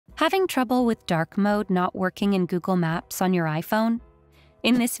Having trouble with dark mode not working in Google Maps on your iPhone?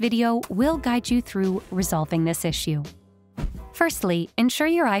 In this video, we'll guide you through resolving this issue. Firstly, ensure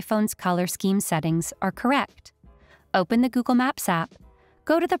your iPhone's color scheme settings are correct. Open the Google Maps app,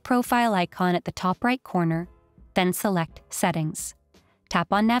 go to the profile icon at the top right corner, then select Settings.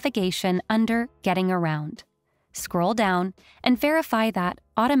 Tap on Navigation under Getting Around. Scroll down and verify that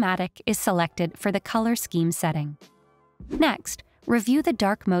Automatic is selected for the color scheme setting. Next, review the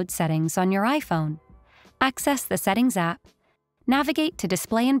dark mode settings on your iPhone. Access the Settings app, navigate to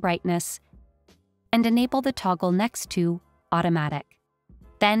Display and Brightness, and enable the toggle next to Automatic.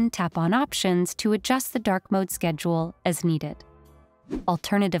 Then tap on Options to adjust the dark mode schedule as needed.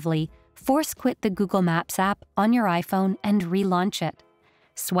 Alternatively, force quit the Google Maps app on your iPhone and relaunch it.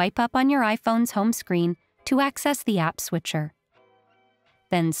 Swipe up on your iPhone's home screen to access the app switcher.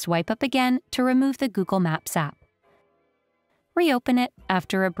 Then swipe up again to remove the Google Maps app. Reopen it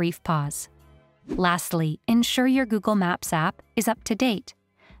after a brief pause. Lastly, ensure your Google Maps app is up to date.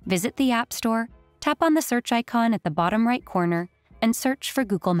 Visit the App Store, tap on the search icon at the bottom right corner, and search for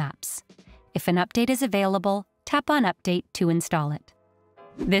Google Maps. If an update is available, tap on Update to install it.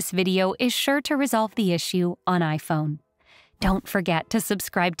 This video is sure to resolve the issue on iPhone. Don't forget to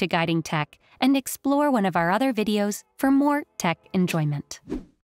subscribe to Guiding Tech and explore one of our other videos for more tech enjoyment.